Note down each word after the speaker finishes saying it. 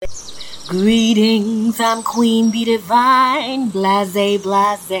Greetings, I'm Queen Bee Divine, blase,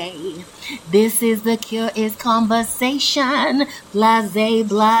 blase. This is The Cure is Conversation, blase,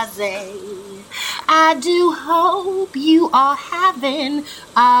 blase. I do hope you are having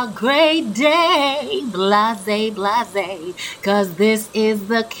a great day, blase, blase. Cause this is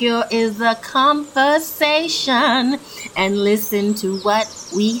The Cure is a conversation, and listen to what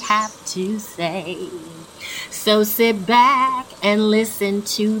we have to say. So sit back and listen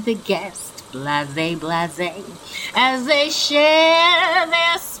to the guest, blase, blase, as they share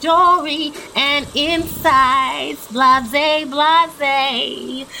their story and insights, blase,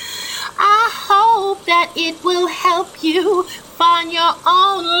 blase. I hope that it will help you find your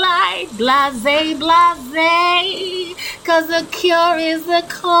own light, blase, blase, cause the cure is a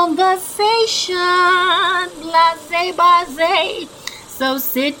conversation, blase, blase. So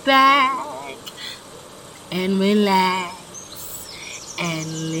sit back and relax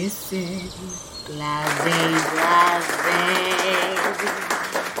and listen, blase, blase.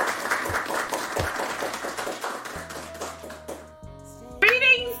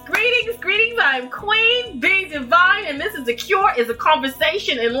 Greetings, I'm Queen Bee Divine, and this is The Cure is a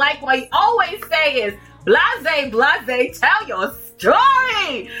Conversation, and like what I always say is, blase, blase, tell your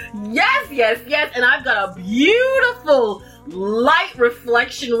story! Yes, and I've got a beautiful light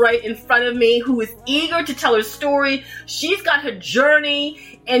reflection right in front of me who is eager to tell her story. She's got her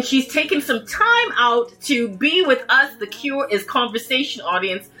journey, and she's taken some time out to be with us, The Cure is Conversation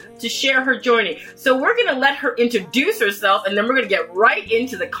audience, to share her journey. So we're going to let her introduce herself, and then we're going to get right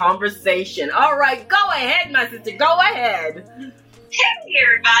into the conversation. All right, go ahead, my sister. Go ahead. Hey,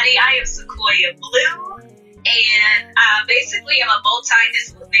 everybody. I am Siquoyia Blue, and basically I'm a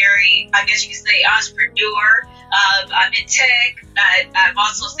multidisciplinary, I guess you could say, entrepreneur. I'm in tech. I'm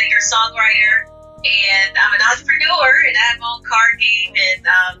also a singer-songwriter, and I'm an entrepreneur, and I have my own card game and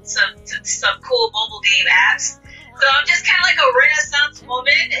some cool mobile game apps. So I'm just kind of like a Renaissance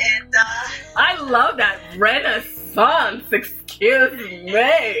woman, and I love that Renaissance. Excuse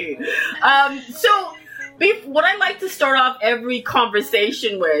me. So what I like to start off every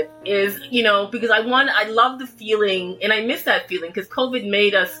conversation with is, because I love the feeling, and I miss that feeling because COVID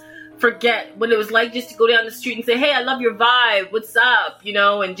made us forget what it was like just to go down the street and say, hey, I love your vibe. What's up?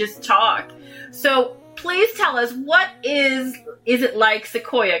 And just talk. So please tell us, what is it like,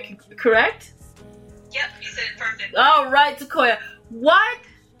 Siquoyia, correct? Yep, you said it perfect. All right, Siquoyia. What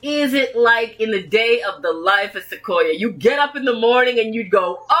is it like in the day of the life of Siquoyia? You get up in the morning and you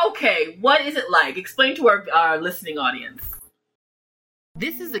go, okay, what is it like? Explain to our listening audience.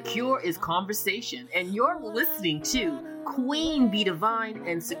 This is The Cure is Conversation, and you're listening to Queen Bee Divine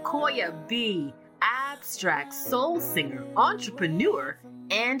and Siquoyia B, abstract soul singer, entrepreneur,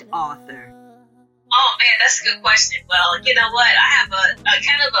 and author. Oh man, that's a good question. Well, you know what? I have a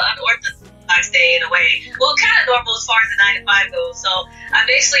kind of an unorthodox day in a way. Well, kind of normal as far as the 9 to 5 goes. So I'm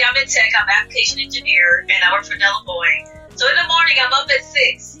in tech. I'm an application engineer, and I work for Delavoye. So in the morning, I'm up at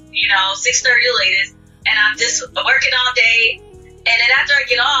 6, 6:30 latest, and I'm just working all day. And then after I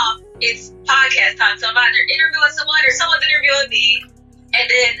get off, it's podcast time. So I'm either interviewing someone or someone's interviewing me. And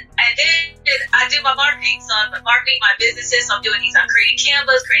then I do my marketing. So I'm marketing my businesses. So I'm doing these. I'm creating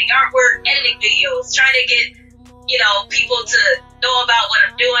canvas, creating artwork, editing videos, trying to get, people to know about what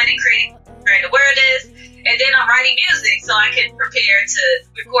I'm doing and creating brand awareness. And then I'm writing music so I can prepare to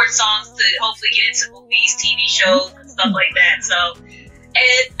record songs to hopefully get into movies, TV shows, and stuff like that. So,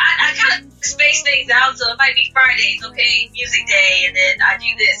 and I kind of space things out. So it might be Fridays, okay, music day, and then I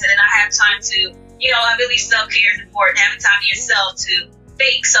do this, and then I have time to, I believe self-care is important, having time to yourself to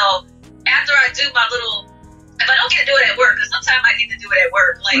think. So after I do my little, if I don't get to do it at work, because sometimes I get to do it at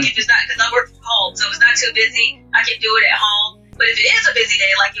work, like if it's not, because I work from home, so if it's not too busy, I can do it at home. But if it is a busy day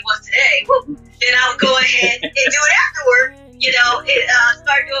like it was today, then I'll go ahead and do it after work,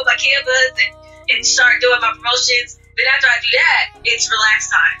 start doing my canvas and start doing my promotions. Then after I do that, it's relax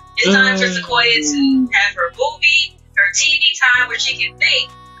time. It's time for Siquoyia to have her movie, her TV time where she can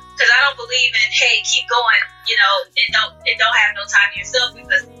think. Because I don't believe in, hey, keep going, and don't have no time to yourself,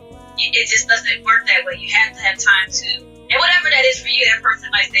 because it just doesn't work that way. You have to have time to, and whatever that is for you, that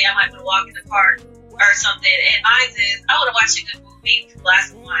person might say, I might want to walk in the park or something. And mine is, I want to watch a good movie with a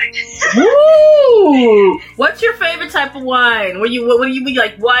glass of wine. Ooh! What's your favorite type of wine? What do you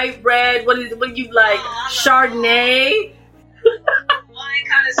like? White, red? What do you like? Chardonnay? Wine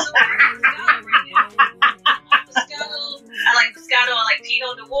connoisseur. I like Moscato. I like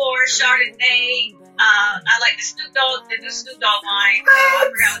Pinot Noir, Chardonnay. I like the new Snoop Dogg wine. I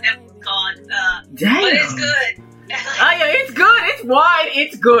forgot what that was called. Damn. But it's good. Oh yeah, it's good. It's wine.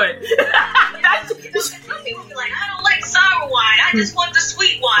 It's good. Some people be like, I don't like sour wine. I just want the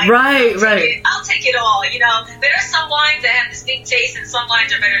sweet wine. Right. I'll take it all. You know, there are some wines that have distinct tastes, and some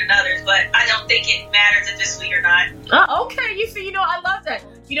wines are better than others. But I don't think it matters if it's sweet or not. Okay. You see, I love that.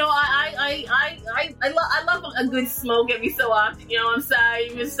 I love a good smoke every so often. You know what I'm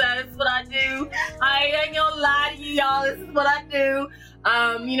saying? That's what I do. I ain't gonna lie to you, y'all. This is what I do.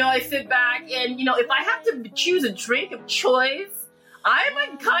 I sit back and, if I have to choose a drink of choice, I'm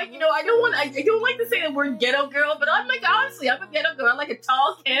a kind, I don't like to say the word ghetto girl, but I'm like, honestly, I'm a ghetto girl. I like a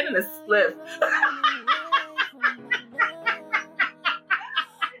tall can and a spliff.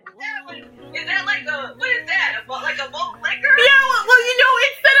 Is that like what is that? Like a malt liquor? Yeah, well,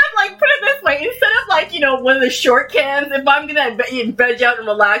 instead of put it this way, instead of one of the short cans, if I'm gonna veg out and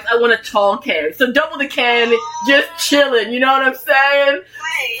relax, I want a tall can. So double the can, just chilling, you know what I'm saying?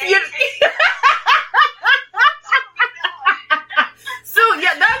 So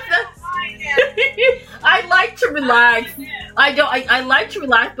yeah, that's I like to relax. I like to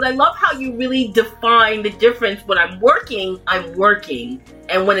relax, but I love how you really define the difference. When I'm working, and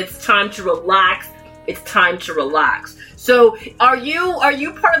when it's time to relax, it's time to relax. So, are you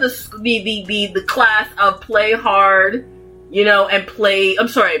part of the class of play hard, and play? I'm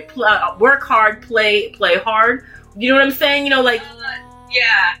sorry, work hard, play hard. You know what I'm saying?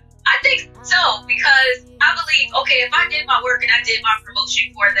 Yeah. I think so, because I believe, okay, if I did my work and I did my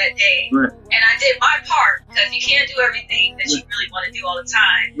promotion for that day, right, and I did my part, because you can't do everything that you really want to do all the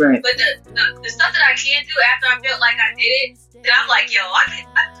time, right, but the stuff that I can do after I felt like I did it, then I'm like, yo,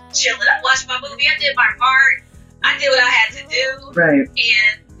 I'm chilling, I watched my movie, I did my part, I did what I had to do, right,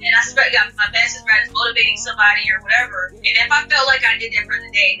 and I got my message right, motivating somebody or whatever, and if I felt like I did that for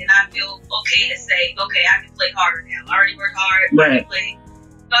the day, then I feel okay to say, okay, I can play harder now, I already worked hard, I can play.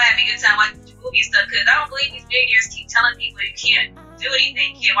 Go have a good time watching movie stuff, because I don't believe these billionaires keep telling people you can't do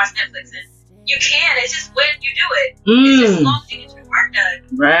anything, you can't watch Netflix, and you can. It's just when you do it. It's just as long as you get your work done.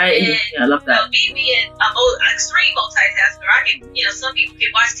 Right. And, yeah, I love that. Me being an extreme multitasker, I can, some people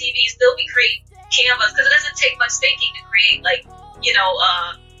can watch TV and still be create canvas, because it doesn't take much thinking to create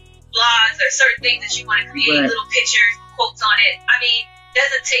blogs or certain things that you want to create, little pictures, quotes on it. I mean, it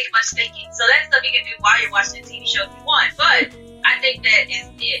doesn't take much thinking. So that's stuff you can do while you're watching a TV show if you want, but I think that is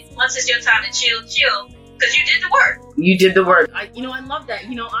it. Once it's your time to chill, because you did the work. You did the work. I love that.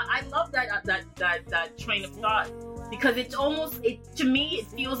 I love that train of thought, because it's almost, to me, it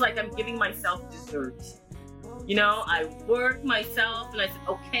feels like I'm giving myself dessert. I work myself, and I say,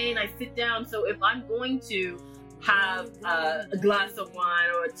 okay, and I sit down. So if I'm going to have a glass of wine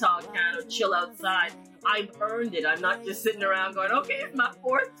or a tall can or chill outside, I've earned it. I'm not just sitting around going, okay, it's my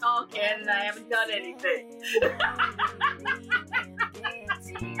fourth tall can and I haven't done anything.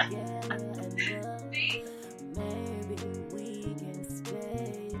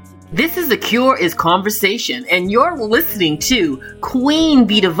 This is The Cure is Conversation, and you're listening to Queen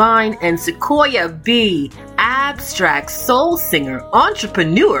Be Divine and Siquoyia B, abstract soul singer,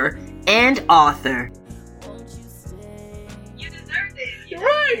 entrepreneur, and author. You deserve it.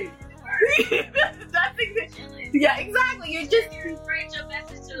 Right. That's exactly. Yeah, exactly. You're just spread your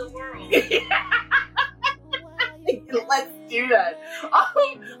message to the world. Let's do that.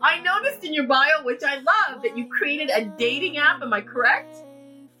 I noticed in your bio, which I love, that you created a dating app. Am I correct?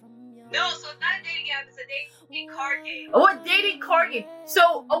 No, so it's not a dating app. It's a dating card game. Oh, a dating card game.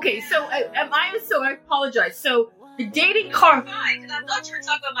 So, okay. So, I apologize. So, the dating card. Fine, because I thought you were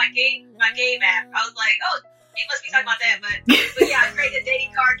talking about my game app. I was like, oh, he must be talking about that. But yeah, I created a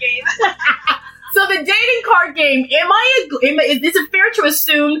dating card game. So the dating card game, is it fair to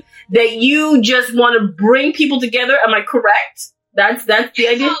assume that you just want to bring people together? Am I correct? That's the idea?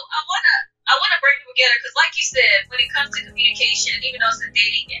 So I want to bring people together, because like you said, when it comes to communication, even though it's a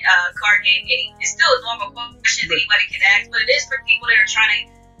dating card game, it's still a normal question that anybody can ask, but it is for people that are trying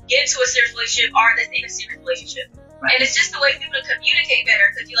to get into a serious relationship or that's in a serious relationship. Right. And it's just a way for people to communicate better,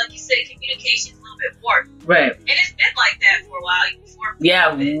 because like you said, communication is a little bit warped. Right. And it's been like that for a while.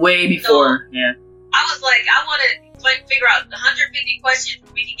 Way before. So, yeah. I was like, I want to figure out 150 questions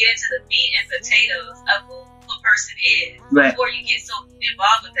where we can get into the meat and potatoes of who a person is before you get so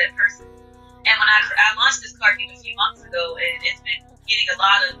involved with that person. And when I launched this card game a few months ago, and it's been getting a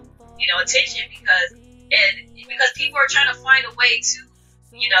lot of attention because people are trying to find a way to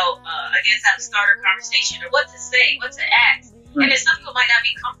I guess how to start a conversation or what to say, what to ask. Right. And then some people might not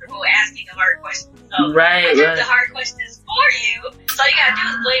be comfortable asking the hard questions. So I took the hard questions for you. So all you gotta do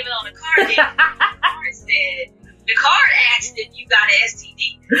is blame it on the card game. The card asked if you got an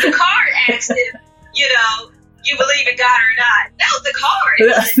STD. The card asked if, you believe in God or not. That was the card.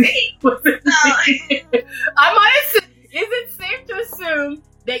 It wasn't me. Is it safe to assume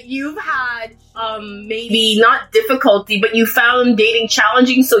that you've had maybe not difficulty, but you found dating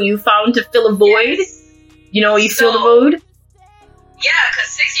challenging, so you found to fill a void? Yes. You know, you fill the void? Yeah, because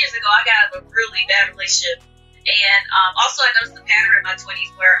 6 years ago, I got out of a really bad relationship. And also, I noticed the pattern in my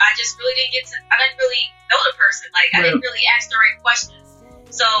 20s where I just really I didn't really know the person. Like, I didn't really ask the right questions.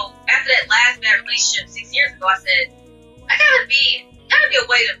 So, after that last bad relationship 6 years ago, I said, I gotta be a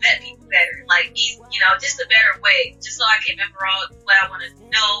way to vet people better. Like, just a better way. Just so I can remember all what I want to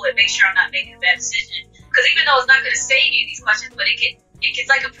know and make sure I'm not making a bad decision. Because even though it's not going to say any of these questions, but it gets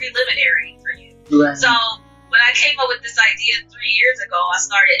like a preliminary for you. Right. So, when I came up with this idea 3 years ago, I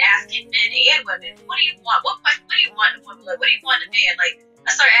started asking men and women, what do you want? What do you want in a woman? What do you want in a man? Like,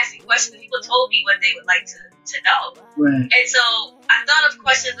 I started asking questions. People told me what they would like to know. Right. And so I thought of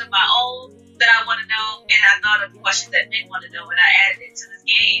questions of my own that I want to know, and I thought of questions that men want to know, and I added it to this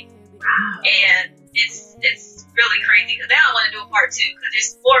game. Wow. And it's really crazy, because now I want to do a part 2, because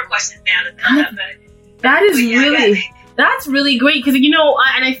there's more questions now to come up. That's really great, because,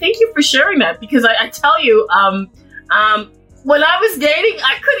 and I thank you for sharing that, because I tell you, when I was dating,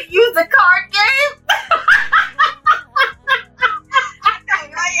 I couldn't use the card game.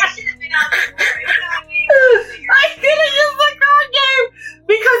 I should have been out there. I couldn't use the card game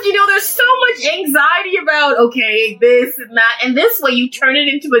because, there's so much anxiety about, okay, this and that, and this way you turn it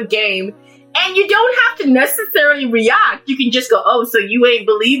into a game, and you don't have to necessarily react. You can just go, oh, so you ain't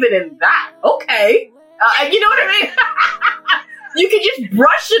believing in that. Okay. You know what I mean? You can just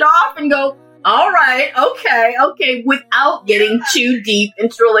brush it off and go, all right, okay, without getting too deep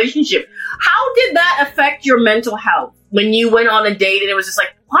into the relationship. How did that affect your mental health when you went on a date and it was just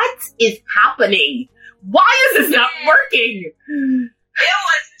like, what is happening? Why is this not working? It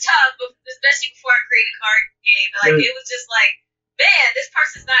was tough, especially before I created a card game. Like, it was just like, man, this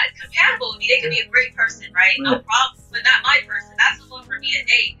person's not compatible with me. They could be a great person, right? No problem, but not my person. That's the one for me to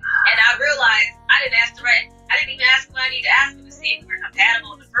date. And I realized I didn't even ask what I need to ask them to see if we're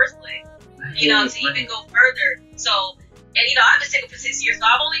compatible in the first place. To even go further. So, and I've been single for 6 years, so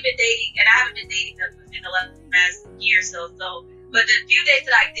I've only been dating, and I haven't been dating within the last year or so. But the few days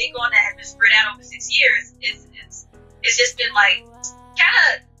that I did go on that have been spread out over 6 years, it's just been like kind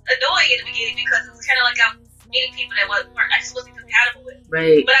of annoying in the beginning, because it was kind of like I'm meeting people that I just wasn't compatible with.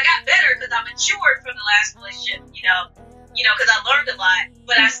 Right. But I got better because I matured from the last relationship, because I learned a lot,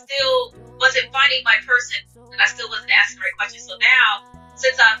 but I still wasn't finding my person, and I still wasn't asking the right questions. So now,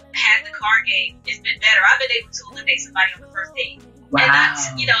 since I've had the card game, it's been better. I've been able to eliminate somebody on the first date. Wow. And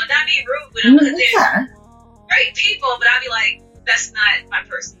not being rude with them, because they're great people, but I'll be like, that's not my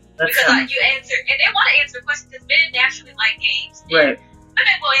person. You answer, and they want to answer questions, because men naturally like games. Right.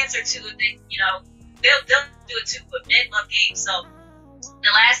 Women will answer too, and then, they'll do it too, but men love games. So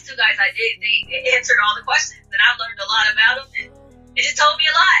the last 2 guys I did, they answered all the questions, and I learned a lot about them, and it just told me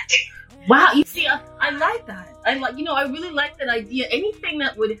a lot. Wow, you see, I like that. I really like that idea. Anything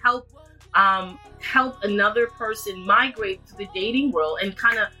that would help another person migrate to the dating world and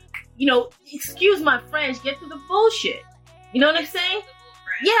kind of, excuse my French, get through the bullshit. You know what I'm saying?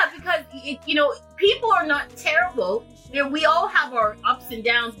 Yeah, because people are not terrible. We all have our ups and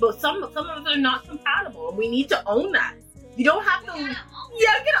downs, but some of us are not compatible, and we need to own that. You don't have to. Yeah,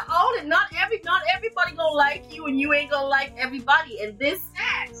 you gotta own it. Not everybody gonna like you, and you ain't gonna like everybody. And this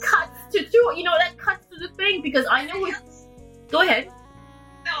cuts to that cuts to the thing, because I know what. Go ahead.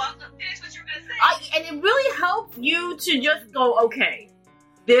 No, I'm gonna finish what you were gonna say. And it really helps you to just go, okay,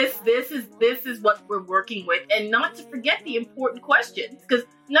 this is what we're working with, and not to forget the important questions, because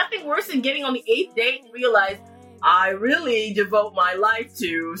nothing worse than getting on the 8th date and realize, I really devote my life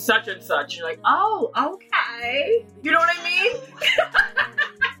to such and such. You're like, oh, okay. You know what I mean?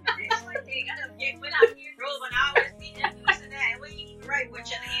 It's like, hey, I went out here, drove an hour, see this and that, and we ain't even right with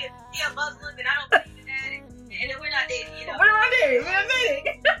each other. He a Muslim, and I don't believe in that, and then we're not dating, We're not dating. I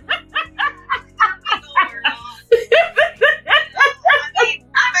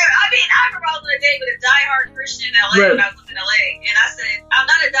remember I was on a date with a diehard Christian in LA when I was living in LA, and I said, I'm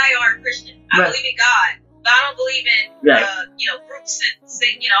not a diehard Christian. I believe in God. But I don't believe in, groups and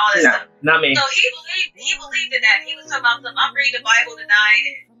sing, all this stuff. Not me. So he believed in that. He was talking about I'm reading the Bible tonight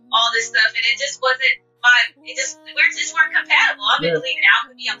and all this stuff, and it just wasn't we just weren't compatible. I've been believing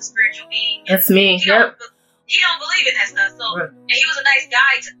alchemy. I'm a spiritual being. That's me. He don't believe in that stuff. So, and he was a nice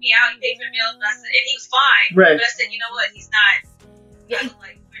guy. He took me out. He paid for the meals, and he was fine. Right. But I said, you know what? He's not. Yeah.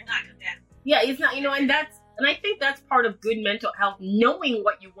 We're not compatible. Yeah, he's not. And I think that's part of good mental health, knowing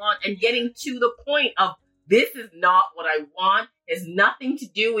what you want and getting to the point of, this is not what I want. It's nothing to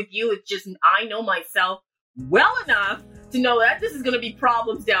do with you. It's just I know myself well enough to know that this is going to be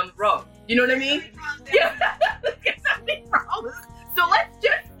problems down the road. You know what I mean? Yeah. There's going to be problems. So let's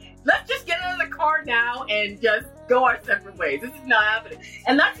just get out of the car now and just go our separate ways. This is not happening.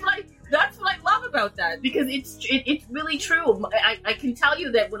 And that's what I love about that, because it's really true. I can tell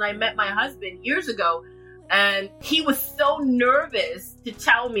you that when I met my husband years ago, and he was so nervous to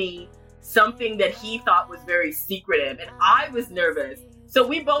tell me something that he thought was very secretive, and I was nervous. So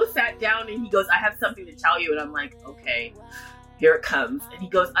we both sat down, and he goes, I have something to tell you. And I'm like, okay, here it comes. And he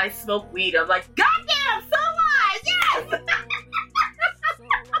goes, I smoke weed. I'm like, goddamn, so what? Yes!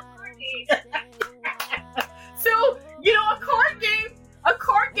 So, a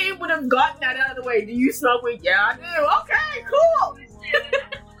card game would have gotten that out of the way. Do you smoke weed? Yeah, I do. Okay, cool.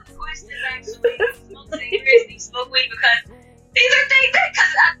 Questions, actually. Smoke cigarettes, do you smoke weed? Because these are things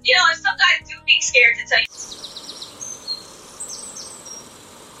that, and some guys do be scared to tell you.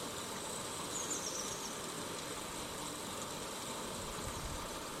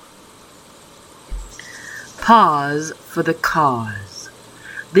 Pause for the cause.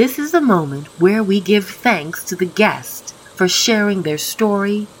 This is a moment where we give thanks to the guest for sharing their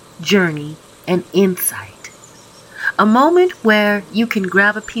story, journey, and insight. A moment where you can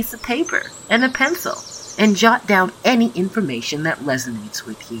grab a piece of paper and a pencil and jot down any information that resonates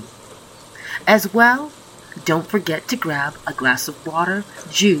with you. As well, don't forget to grab a glass of water,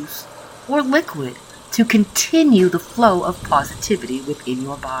 juice, or liquid to continue the flow of positivity within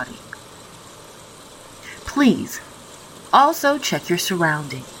your body. Please also check your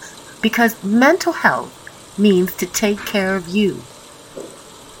surroundings, because mental health means to take care of you.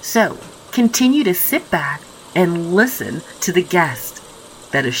 So, continue to sit back and listen to the guests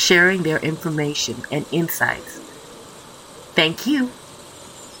that are sharing their information and insights. Thank you.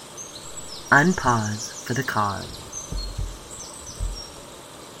 Unpause for the cause.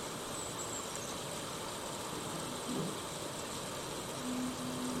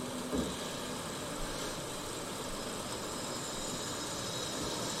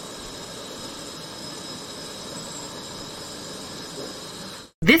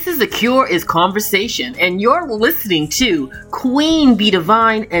 This is The Cure is Conversation, and you're listening to Queen Be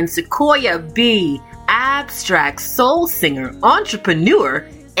Divine and Siquoyia B, abstract soul singer, entrepreneur,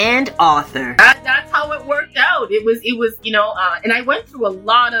 and author. That's how it worked out. It was, and I went through a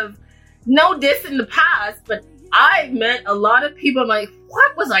lot of, no diss in the past, but I met a lot of people. I'm like,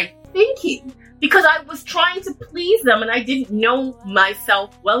 what was I thinking? Because I was trying to please them, and I didn't know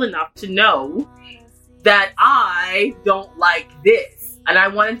myself well enough to know that I don't like this. And I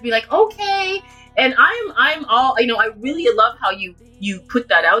wanted to be like, okay. And I'm all, I really love how you put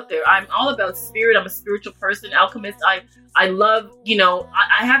that out there. I'm all about spirit. I'm a spiritual person, alchemist. I love,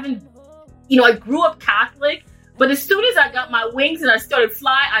 I haven't, I grew up Catholic, but as soon as I got my wings and I started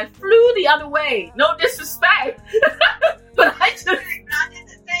flying, I flew the other way. No disrespect. But I just... I did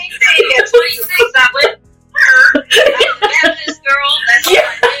the same thing at 26. I went I was a Baptist girl. That's all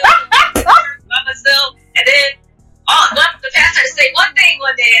I did. By myself. And then the pastor said one thing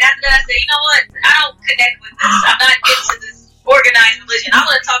one day, and after that I said, you know what? I don't connect with this. I'm not into this organized religion. I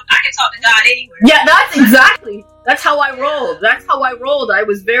can talk to God anywhere. Yeah, that's how I rolled. I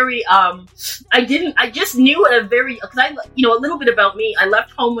was very, I just knew because a little bit about me. I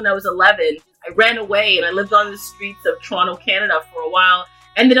left home when I was 11. I ran away and I lived on the streets of Toronto, Canada for a while.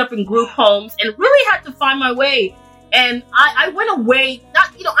 Ended up in group homes and really had to find my way. And I went away,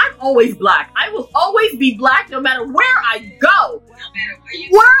 I'm always black. I will always be black no matter where I go. No matter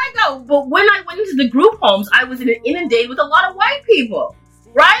where I go. But when I went into the group homes, I was inundated with a lot of white people,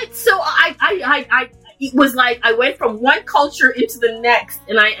 right? So it was like I went from one culture into the next.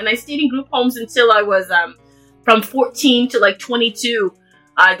 And I stayed in group homes until I was from 14 to like 22.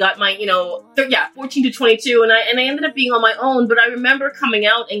 I got my, 14 to 22, and I ended up being on my own. But I remember coming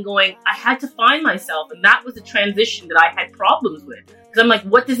out and going, I had to find myself, and that was a transition that I had problems with. Because I'm like,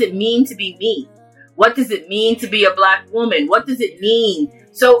 what does it mean to be me? What does it mean to be a black woman? What does it mean?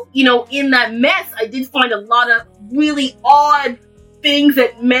 So, in that mess, I did find a lot of really odd things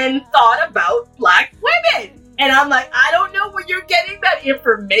that men thought about black women. And I'm like, I don't know where you're getting that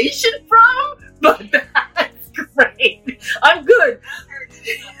information from, but that's great. I'm good.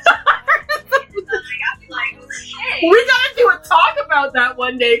 We gotta do a talk about that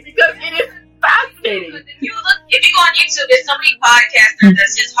one day because it is fascinating. If you go on YouTube, there's so many podcasters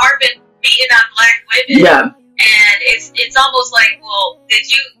that's just harping, beating on black women. Yeah. And it's almost like, well, did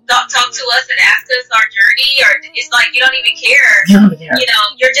you talk to us and ask us our journey? Or it's like you don't even care. Yeah.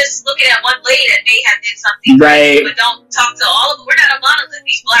 You're just looking at one lady that may have did something right, but don't talk to all of them. We're not a monolith.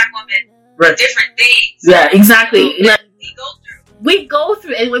 These black women right. Different things. Yeah, exactly. We go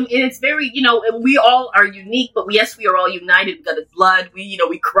through, and it's very, and we all are unique, but yes, we are all united. We got the blood,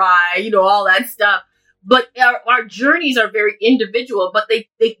 we cry, all that stuff. but our journeys are very individual, but they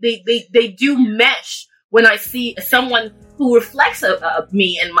do mesh when I see someone who reflects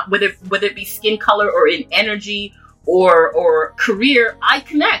me, and whether it be skin color or in energy or career, I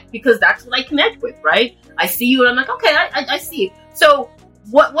connect because that's what I connect with, right? I see you and I'm like, okay, I see you. So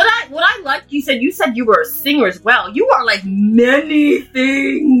what I like, you said you were a singer as well. You are like many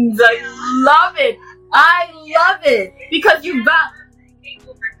things. I love it because you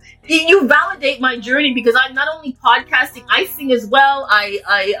validate my journey, because I'm not only podcasting, I sing as well. I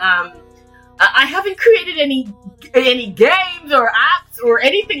haven't created any games or apps or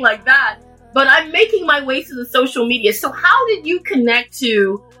anything like that, but I'm making my way to the social media. So how did you connect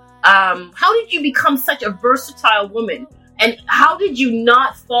to, how did you become such a versatile woman? And how did you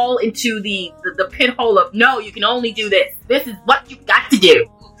not fall into the pit hole of, no, you can only do this. This is what you've got to do.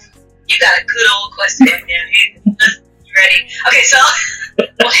 You got a good old question down here. You ready? Okay, so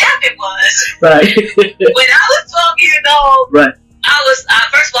what happened was, right. when I was 12 years old, right. I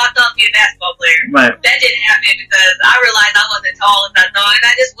first of all, I thought I'd be a basketball player. Right. That didn't happen because I realized I wasn't tall as I thought, and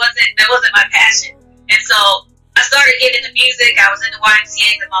that wasn't my passion. And so I started getting into music. I was in the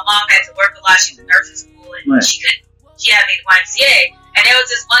YMCA because my mom had to work a lot. She was a nurse in school, and right. she had me in the YMCA. And there was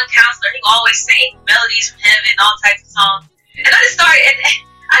this one counselor who always sang melodies from heaven, all types of songs. And I just started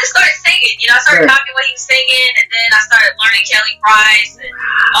singing. You know, I started copying what he was singing, and then I started learning Kelly Price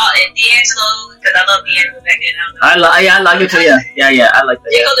and D'Angelo, because I love D'Angelo back then. I like it too. Yeah, I like that.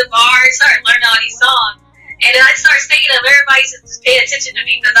 Jingle the Bar, started learning all these songs, and then I started singing them. Everybody used to pay attention to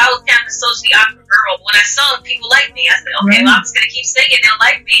me because I was kind of a socially awkward girl. But when I saw people like me, I said, okay, well, I'm just gonna keep singing. They'll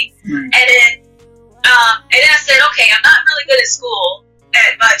like me. And then I said, okay, I'm not really good at school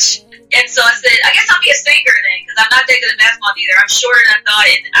that much. And so I said, I guess I'll be a singer then, because I'm not that good at basketball either. I'm shorter than I thought,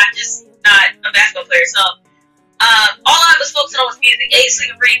 and I'm just not a basketball player. So all I was focusing on was music. I used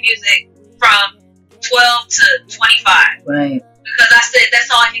to read music from 12 to 25. Right. Because I said, that's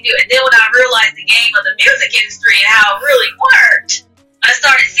all I can do. And then when I realized the game of the music industry and how it really worked, I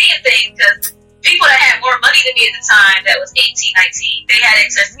started seeing things, because people that had more money than me at the time, that was 18, 19, they had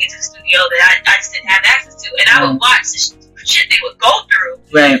access to get to the studio that I just didn't have access to. And I would watch the shit they would go through,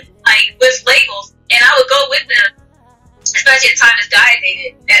 right, like with labels, and I would go with them, especially at the time this guy I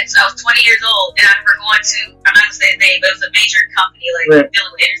dated. I was 20 years old, and I remember going to, I'm not going to say his name, but it was a major company, like right,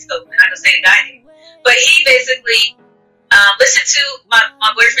 dealing with Interscope, and I'm not going to say the guy's name. But he basically listened to my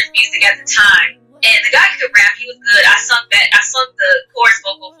boyfriend's music at the time, and the guy could rap, he was good. I sung the chorus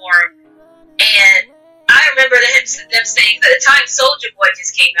vocal for him, and I remember them saying, at the time Soulja Boy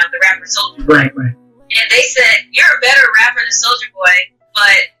just came out, the rapper Soulja Boy. Right. And they said, you're a better rapper than Soulja Boy,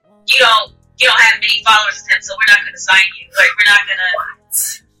 but you don't have many followers as him, so we're not going to sign you. Like, we're not going to.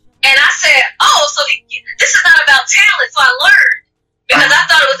 And I said, oh, so this is not about talent. So I learned, because I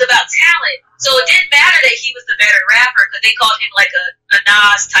thought it was about talent. So it didn't matter that he was the better rapper, because they called him like a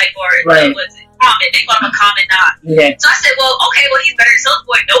Nas type, or right, was it Common? They called him a Common Nas. Yeah. So I said, well, okay, well, he's better than Soulja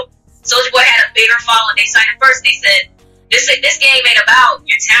Boy. Nope. Soulja Boy had a bigger following. They signed him first. They said, this game ain't about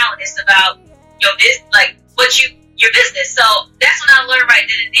your talent. It's about your business, like your business. So that's when I learned right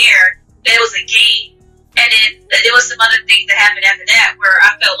then and there that it was a game. And then there was some other things that happened after that where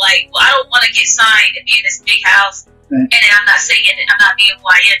I felt like, well, I don't want to get signed and be in this big house, right, and then I'm not singing and I'm not being who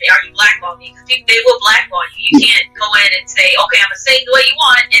I am. Are you blackball me? Because they will blackball you. You can't go in and say, okay, I'm gonna sing the way you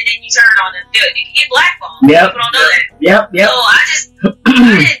want, and then you turn on and do it. You can get blackballed. Yep. People don't know that. Yep. So I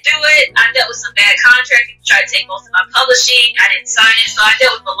didn't do it. I dealt with some bad contracts. People tried to take most of my publishing. I didn't sign it, so I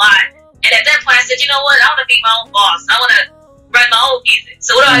dealt with a lot. And at that point, I said, you know what? I want to be my own boss. I want to run my own music.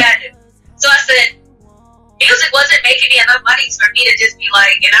 So what do I got to do? So I said, music wasn't making me enough money for me to just be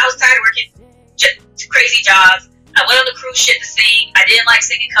like, and I was tired of working crazy jobs. I went on the cruise ship to sing. I didn't like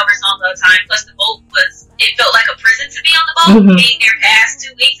singing cover songs all the time. Plus the boat it felt like a prison to me on the boat. Mm-hmm. Being there past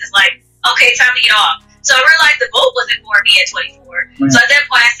 2 weeks, it's like, okay, time to get off. So I realized the boat wasn't for me at 24. Right. So at that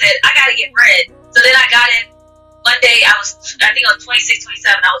point, I said, I got to get bread. So then I got in. One day, I think I was 26, 27,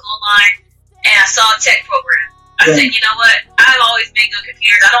 I was online, and I saw a tech program. I said, you know what, I've always been good at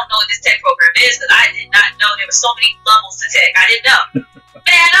computers. I don't know what this tech program is, because I did not know there were so many levels to tech. I didn't know.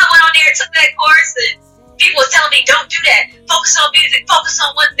 Man, I went on there and took that course, and people was telling me, don't do that. Focus on music. Focus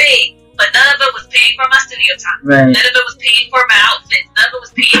on one thing. But none of it was paying for my studio time. Right. None of it was paying for my outfits. None of it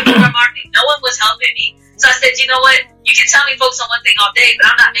was paying for my marketing. No one was helping me. So I said, you know what? You can tell me focus on one thing all day,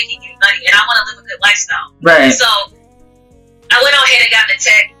 but I'm not making any money, and I want to live a good lifestyle. Right. So I went on ahead and got into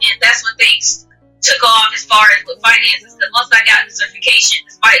tech, and that's when things took off as far as with finances. Because once I got the certification,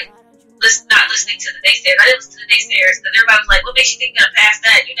 despite not listening to the naysayers, I didn't listen to the naysayers, because everybody was like, what makes you think you're going to pass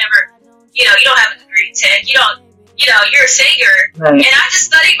that? You never, you don't have a degree in tech. You don't you're a singer. Right. And I just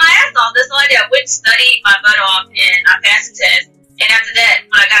studied my ass off. That's all I did. I went and studied my butt off, and I passed the test. And after that,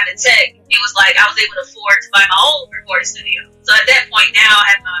 when I got to tech, it was like I was able to afford to buy my own recording studio. So at that point now,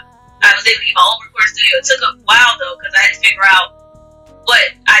 I was able to get my own recording studio. It took a while though, because I had to figure out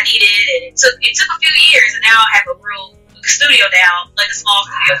what I needed, and it took a few years. And now I have a real studio now, like a small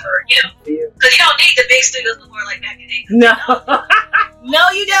studio for because you don't need the big studios no more like back in the day. No, no,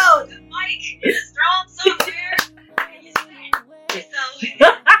 you don't. Good mic, and a strong software, and you so good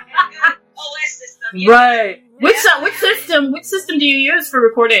OS system. Right. Which system do you use for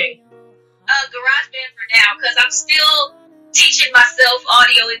recording? GarageBand for now, because I'm still teaching myself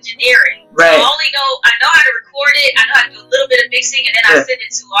audio engineering. Right. So I know how to record it, I know how to do a little bit of mixing, and then I send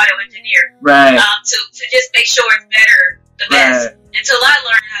it to audio engineer. Right. To just make sure it's better, the best, until I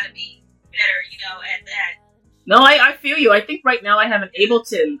learn how to be better, at that. No, I feel you. I think right now I have an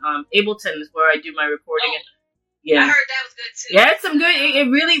Ableton. Ableton is where I do my recording. Oh. Yeah. I heard that was good too. Yeah, it's some good. It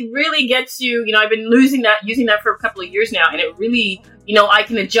really, really gets you. I've been using that for a couple of years now, and it really, I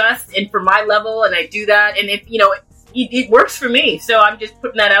can adjust and for my level, and I do that, and if it works for me. So I'm just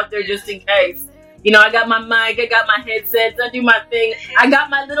putting that out there just in case. I got my mic, I got my headsets, I do my thing. I got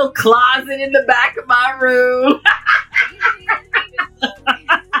my little closet in the back of my room.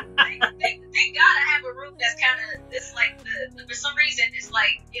 Thank God I have a room that's kind of, it's like, for some reason, it's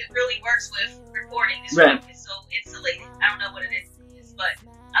like, it really works with recording. This room is so insulated. I don't know what it is, but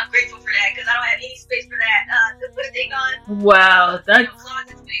I'm grateful for that, because I don't have any space for that to put a thing on. Wow, that's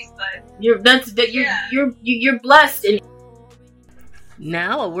closet space, but you're blessed. And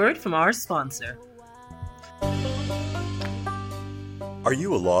now a word from our sponsor. Are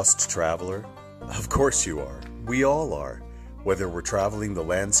you a lost traveler? Of course you are. We all are. Whether we're traveling the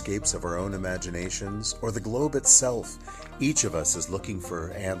landscapes of our own imaginations or the globe itself, each of us is looking for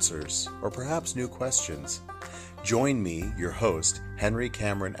answers or perhaps new questions. Join me, your host, Henry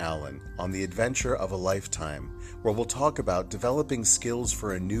Cameron Allen, on the adventure of a lifetime, where we'll talk about developing skills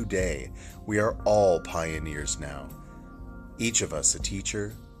for a new day. We are all pioneers now. Each of us a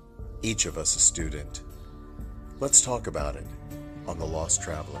teacher, each of us a student. Let's talk about it on The Lost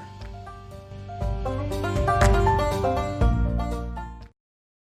Traveler.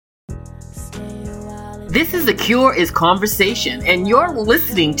 This is The Cure is Conversation, and you're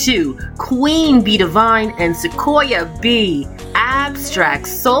listening to Queen Bee Divine and Siquoyia B, abstract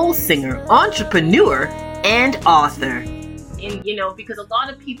soul singer, entrepreneur, and author. And, because a lot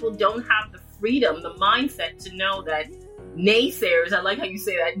of people don't have the freedom, the mindset to know that naysayers, I like how you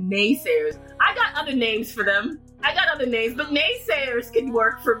say that, naysayers. I got other names for them. I got other names, but naysayers can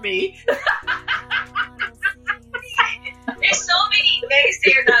work for me. There's so many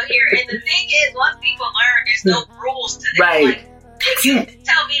naysayers out here, and the thing is, once people learn, there's no rules to this. Right. Like, if you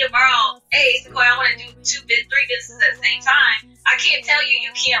tell me tomorrow, hey, Sequoia, I want to do 3 businesses at the same time, I can't tell you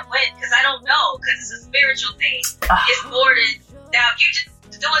can't win, because I don't know, because it's a spiritual thing. It's more than, now, if you're just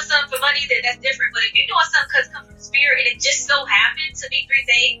doing something for money, then that's different, but if you're doing something because it comes from the spirit, and it just so happens to be 3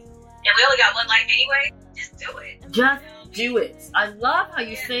 things, and we only got one life anyway, just do it. Just do it. I love how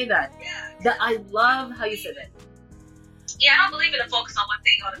you say that. Yeah. I love how you say that. Yeah, I don't believe in a focus on one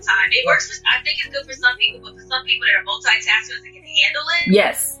thing all the time. It works I think it's good for some people, but for some people that are multitaskers that can handle it,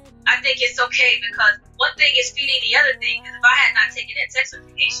 yes, I think it's okay, because one thing is feeding the other thing. Because if I had not taken that tech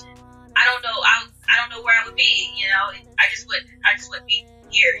certification, I don't know where I would be. I just wouldn't be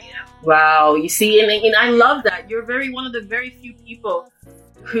here. Wow, you see, and I love that. You're one of the very few people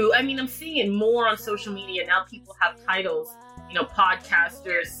who, I'm seeing it more on social media now. People have titles,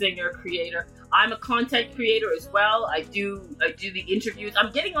 podcaster, singer, creator. I'm a content creator as well. I do the interviews.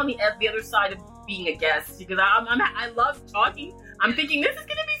 I'm getting on the other side of being a guest, because I love talking. I'm thinking this is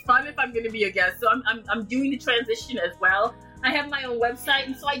going to be fun if I'm going to be a guest. So I'm doing the transition as well. I have my own website,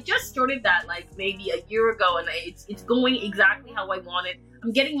 and so I just started that like maybe a year ago, and it's going exactly how I want it.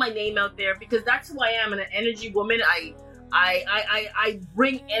 I'm getting my name out there because that's who I am. I'm an energy woman. I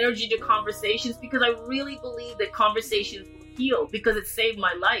bring energy to conversations because I really believe that conversations heal, because it saved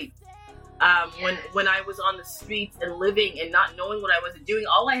my life. When I was on the streets and living and not knowing what I was doing,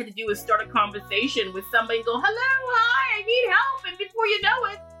 all I had to do was start a conversation with somebody and go, hello, hi, I need help. And before you know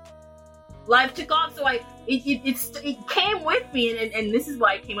it, life took off. So it came with me. And this is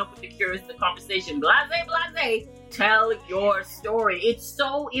why I came up with The Cure is the Conversation. Blase, tell your story. It's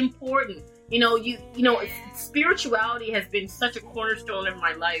so important. Spirituality has been such a cornerstone of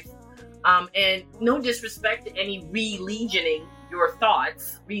my life. And no disrespect to any religioning your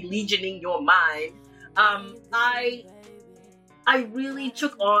thoughts, religioning your mind. I really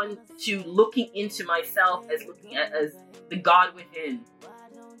took on to looking into myself as looking at as the God within.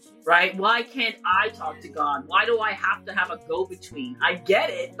 right? Why can't I talk to God? Why do I have to have a go-between? I get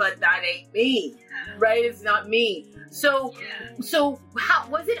it, but that ain't me, right? It's not me. So how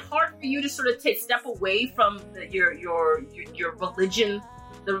was it hard for you to sort of step away from your religion,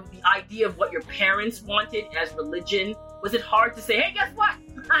 the idea of what your parents wanted as religion? Was it hard to say, hey, guess what?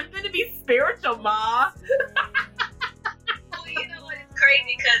 I'm going to be spiritual, Ma? Well, you know what? It's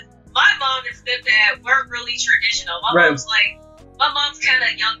crazy because my mom and stepdad weren't really traditional. My mom's kind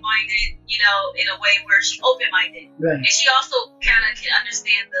of young-minded, you know, in a way where she's open-minded. Right. And she also kind of can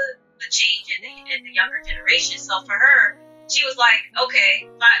understand the change in the younger generation. So for her, she was like, okay,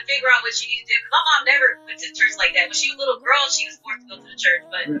 figure out what you need to do. Because my mom never went to church like that. When she was a little girl, she was forced to go to the church.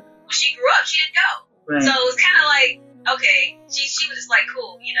 But when she grew up, she didn't go. Right. So it was kind of like, okay, she was just like,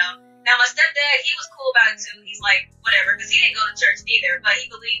 cool, you know. Now my stepdad, he was cool about it too. He's like, whatever, because he didn't go to church neither. But he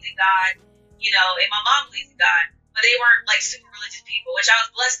believed in God, you know, and my mom believes in God. But they weren't like super religious people, which I was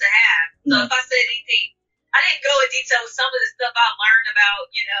blessed to have. So if I said anything, I didn't go in detail with some of the stuff I learned about,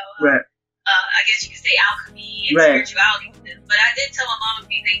 you know, I guess you could say alchemy and spirituality with them. But I did tell my mom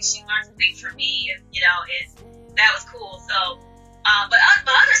a few things. She learned some things from me, and you know, and that was cool. So, but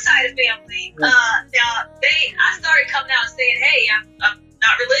my other side of family, now I started coming out and saying, hey, I'm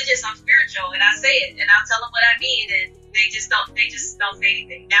not religious, I'm spiritual, and I say it, and I'll tell them what I mean, and they just don't say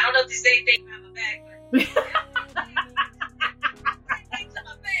anything. Now I don't know if they say anything behind my back, but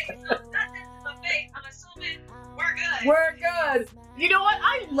I'm assuming we're good. We're good. You know what?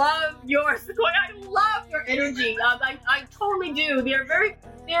 I love your Siquoyia. I love your energy. I totally do. There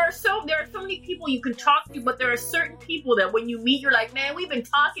are so many people you can talk to, but there are certain people that when you meet, you're like, man, we've been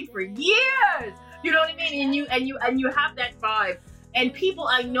talking for years. You know what I mean? And you have that vibe. And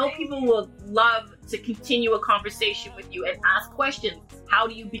I know people will love to continue a conversation with you and ask questions. How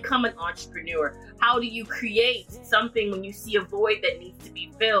do you become an entrepreneur? How do you create something when you see a void that needs to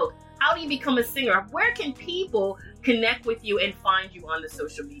be filled? How do you become a singer? Where can people connect with you and find you on the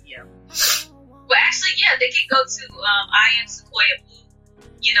social media? Well, actually, yeah, they can go to I am Siquoyia Blue.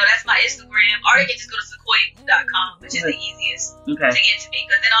 You know, that's my Instagram. Or they can just go to siquoiablue.com, which is the easiest to get to me.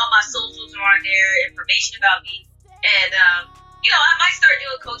 Because then all my socials are on there, information about me. And, you know, I might start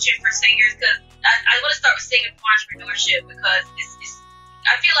doing coaching for singers because I want to start with singing for entrepreneurship because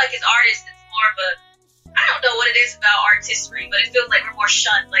I feel like as artists, it's more of I don't know what it is about artistry, but it feels like we're more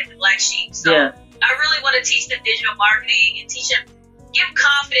shunned, like the black sheep. So I really want to teach them digital marketing and give them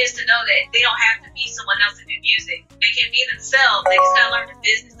confidence to know that they don't have to be someone else to do music. They can be themselves. They just got to learn the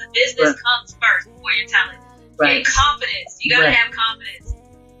business. The business comes first before your talent. And confidence. You got to have confidence.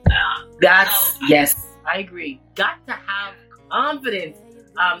 Yes, I agree. Got to have confidence.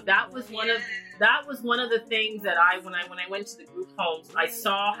 That was one of the things that when I went to the group homes, I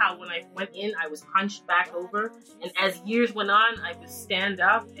saw how when I went in, I was hunched back over, and as years went on, I would stand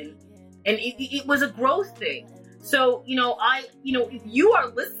up, and it was a growth thing. So, if you are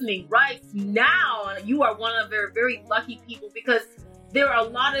listening right now, you are one of very, very lucky people because there are a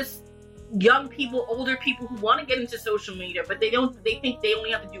lot of young people, older people who want to get into social media, but they think they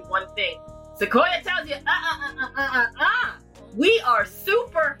only have to do one thing. Siquoyia tells you, we are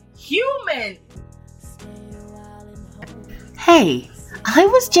superhuman. Hey, I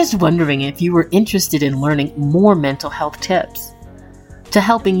was just wondering if you were interested in learning more mental health tips to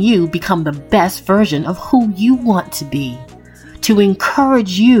helping you become the best version of who you want to be, to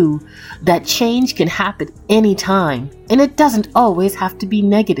encourage you that change can happen anytime and it doesn't always have to be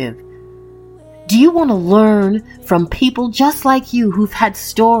negative. Do you want to learn from people just like you who've had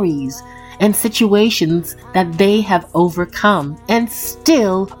stories and situations that they have overcome and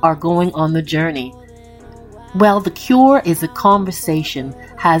still are going on the journey? Well, The Cure is a conversation,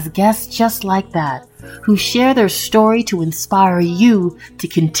 has guests just like that, who share their story to inspire you to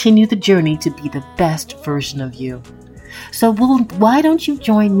continue the journey to be the best version of you. So why don't you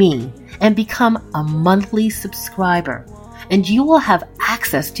join me and become a monthly subscriber? And you will have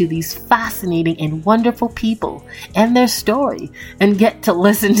access to these fascinating and wonderful people and their story and get to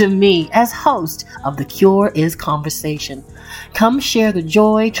listen to me as host of The Cure is Conversation. Come share the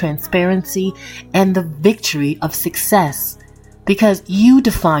joy, transparency, and the victory of success because you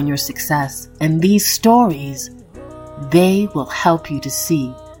define your success, and these stories, they will help you to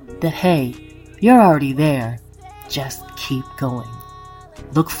see that, hey, you're already there. Just keep going.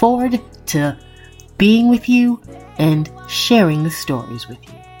 Look forward to being with you and sharing the stories with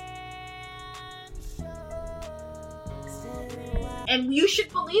you. And you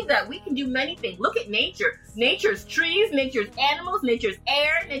should believe that we can do many things. Look at nature. Nature's trees, nature's animals, nature's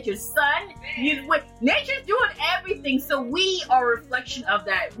air, nature's sun. Nature's doing everything. So we are a reflection of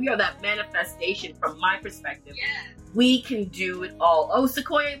that. We are that manifestation from my perspective. Yeah. We can do it all. Oh,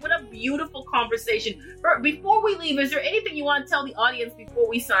 Siquoyia, what a beautiful conversation. Before we leave, is there anything you want to tell the audience before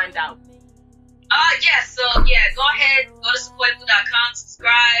we sign out? Yes. So, go ahead, go to SiquoyiaBlue.com,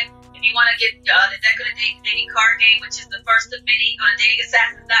 subscribe. If you want to get the Deck of the Dating card game, which is the first of many, go to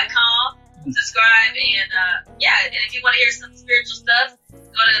datingassassins.com, subscribe, and if you want to hear some spiritual stuff, go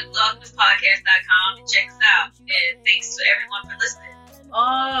to blogthispodcast.com and check us out. And thanks to everyone for listening.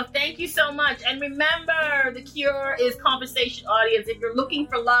 Oh, thank you so much. And remember, The Cure is conversation, audience. If you're looking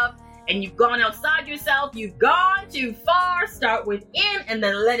for love and you've gone outside yourself, you've gone too far, start within and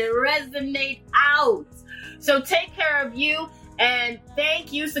then let it resonate out. So take care of you. And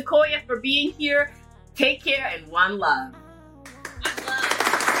thank you, Siquoyia, for being here. Take care and one love. One love.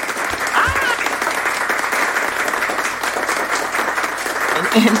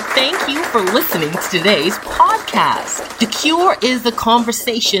 And thank you for listening to today's podcast. The Cure is the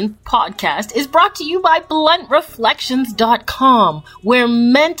Conversation podcast is brought to you by bluntreflections.com, where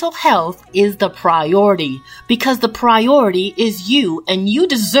mental health is the priority, because the priority is you, and you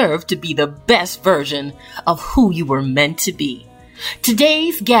deserve to be the best version of who you were meant to be.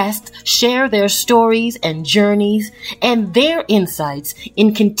 Today's guests share their stories and journeys and their insights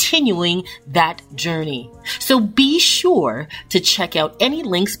in continuing that journey. So be sure to check out any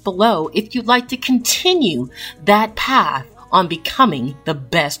links below if you'd like to continue that path on becoming the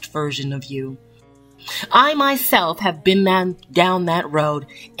best version of you. I myself have been down that road,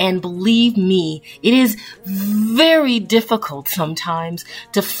 and believe me, it is very difficult sometimes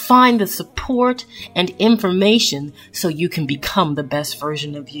to find the support and information so you can become the best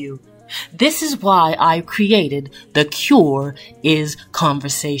version of you. This is why I created The Cure is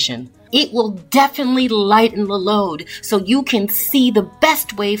Conversation. It will definitely lighten the load so you can see the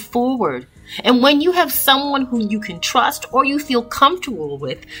best way forward. And when you have someone who you can trust or you feel comfortable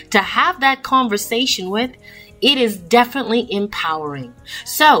with to have that conversation with, it is definitely empowering.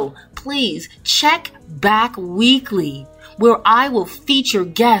 So please check back weekly, where I will feature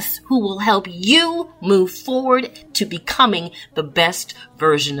guests who will help you move forward to becoming the best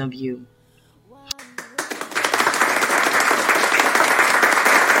version of you.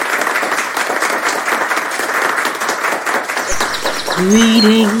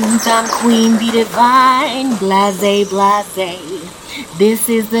 Greetings, I'm Queen Bee Divine, blase, blase. This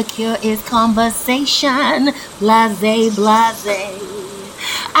is The Cure is Conversation, blase, blase.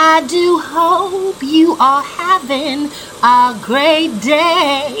 I do hope you are having a great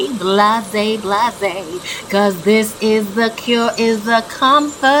day, blase, blase. Cause this is The Cure is a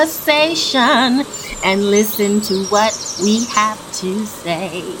conversation, and listen to what we have to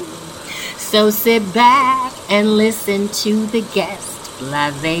say. So sit back and listen to the guests,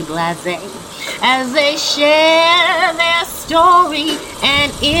 blase, blase, as they share their story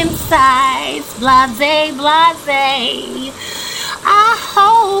and insights, blase, blase. I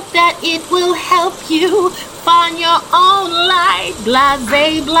hope that it will help you find your own light,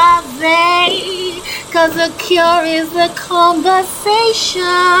 blase, blase. Cause the cure is a conversation,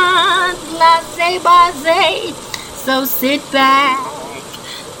 blase, blase. So sit back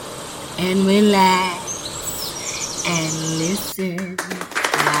and relax and listen.